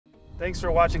Thanks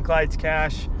for watching Clyde's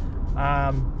Cache.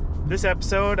 This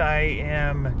episode I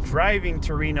am driving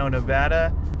to Reno,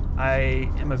 Nevada. I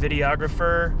am a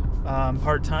videographer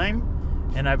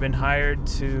part-time, and I've been hired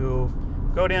to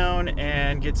go down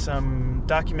and get some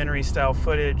documentary style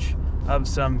footage of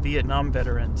some Vietnam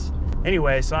veterans.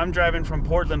 Anyway, so I'm driving from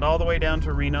Portland all the way down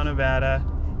to Reno, Nevada,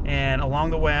 and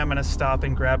along the way I'm gonna stop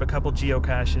and grab a couple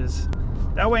geocaches.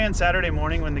 That way on Saturday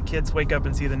morning when the kids wake up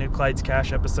and see the new Clyde's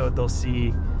Cache episode, they'll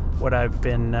see what I've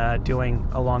been doing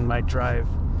along my drive.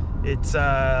 It's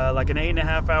like an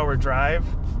 8.5 hour drive,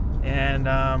 and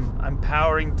I'm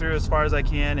powering through as far as I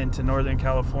can into Northern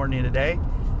California today,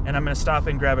 and I'm gonna stop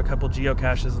and grab a couple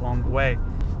geocaches along the way.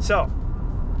 So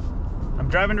I'm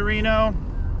driving to Reno,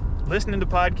 listening to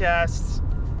podcasts,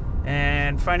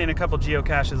 and finding a couple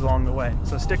geocaches along the way.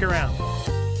 So stick around.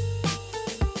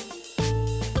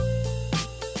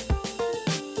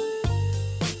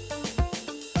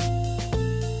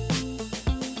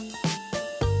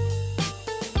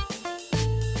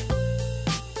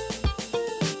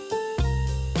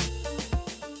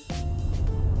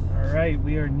 All right,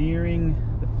 we are nearing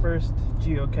the first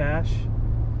geocache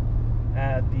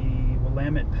at the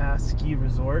Willamette Pass Ski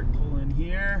Resort. Pull in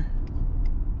here.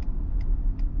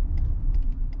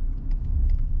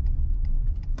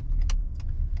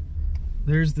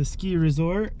 There's the ski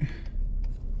resort.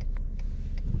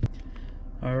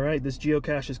 All right, this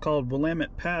geocache is called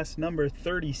Willamette Pass number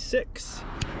 36.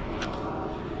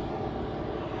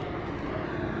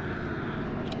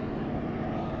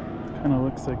 Kind of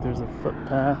looks like there's a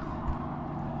footpath.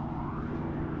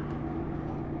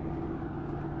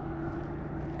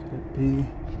 Could it be?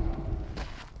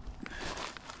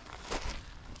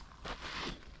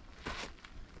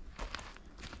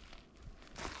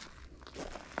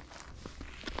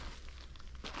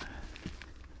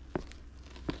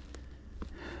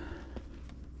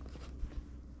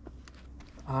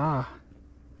 Ah,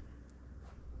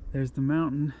 there's the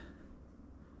mountain,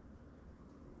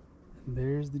 and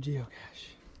there's the geocache.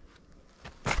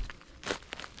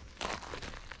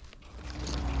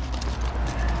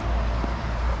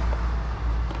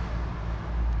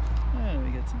 Oh,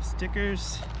 we got some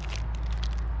stickers,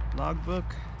 logbook.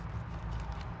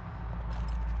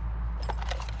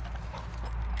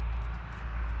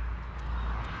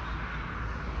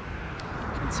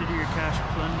 Consider your cache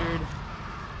plundered.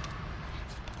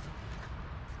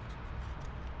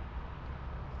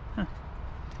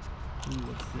 Ooh,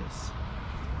 what's this?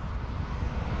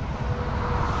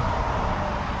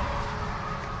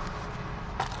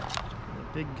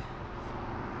 A big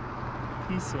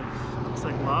piece of, looks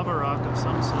like lava rock of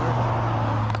some sort.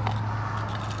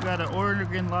 We got an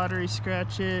Oregon lottery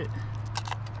scratch it.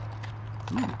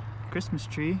 Ooh, Christmas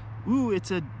tree. Ooh,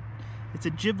 it's a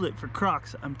giblet for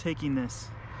Crocs. I'm taking this.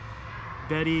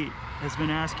 Betty has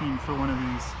been asking for one of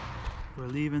these. We're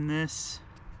leaving this.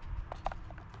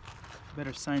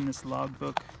 Better sign this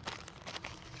logbook.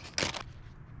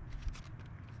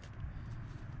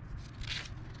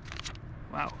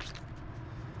 Wow.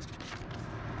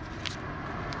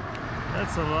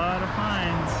 That's a lot of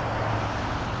finds.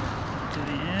 To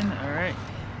the end, all right.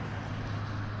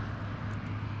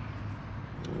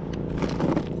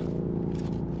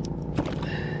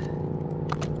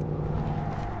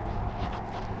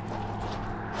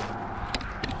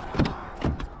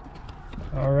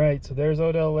 All right, so there's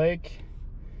Odell Lake.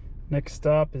 Next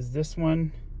stop is this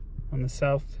one on the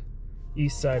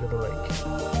southeast side of the lake.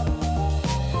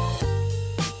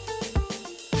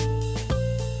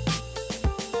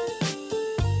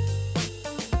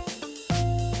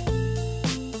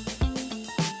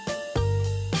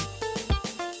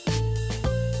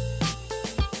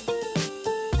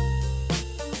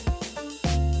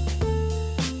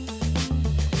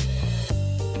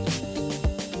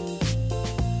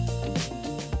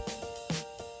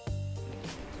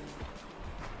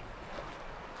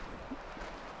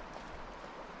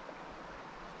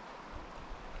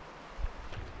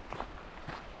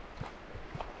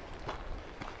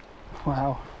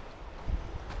 Wow,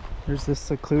 there's this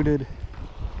secluded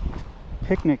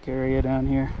picnic area down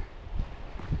here.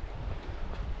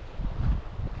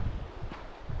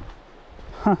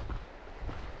 Huh,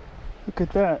 look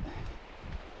at that.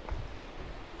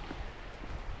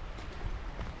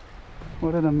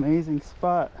 What an amazing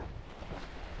spot.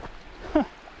 Huh.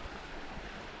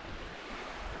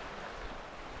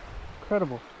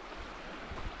 Incredible.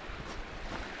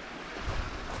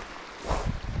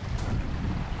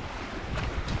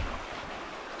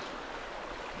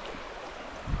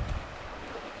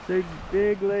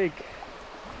 Big lake.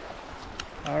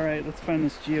 All right, let's find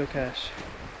this geocache.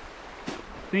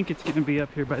 I think it's gonna be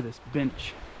up here by this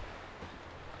bench.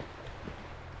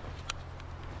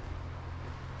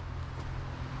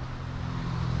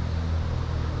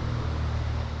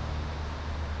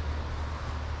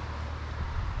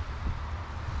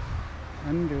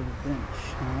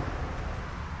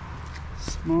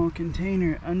 Small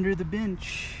container under the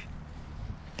bench.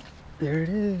 There it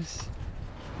is.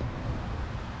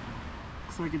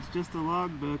 Looks like it's just a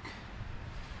logbook.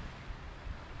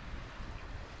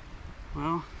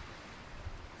 Well,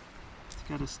 it's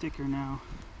got a sticker now.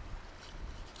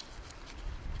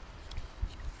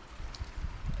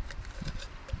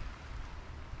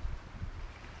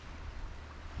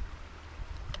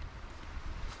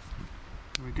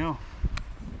 There we go.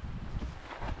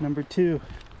 Number 2.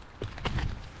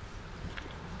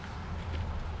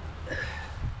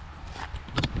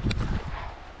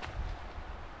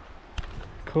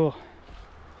 Cool.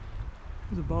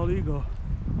 There's a bald eagle.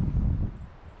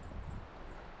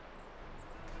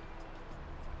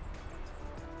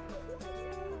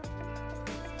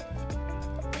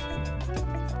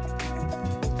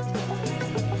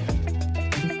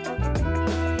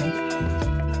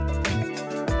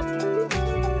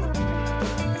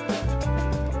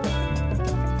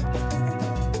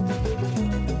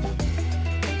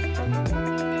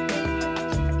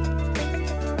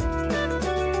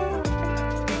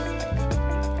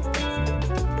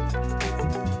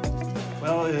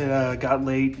 It got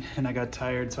late and I got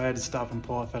tired, so I had to stop and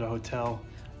pull off at a hotel.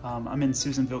 I'm in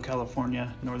Susanville,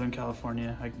 California, Northern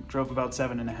California. I drove about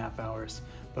 7.5 hours,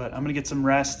 but I'm gonna get some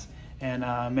rest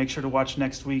and make sure to watch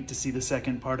next week to see the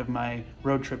second part of my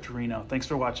road trip to Reno. Thanks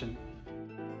for watching.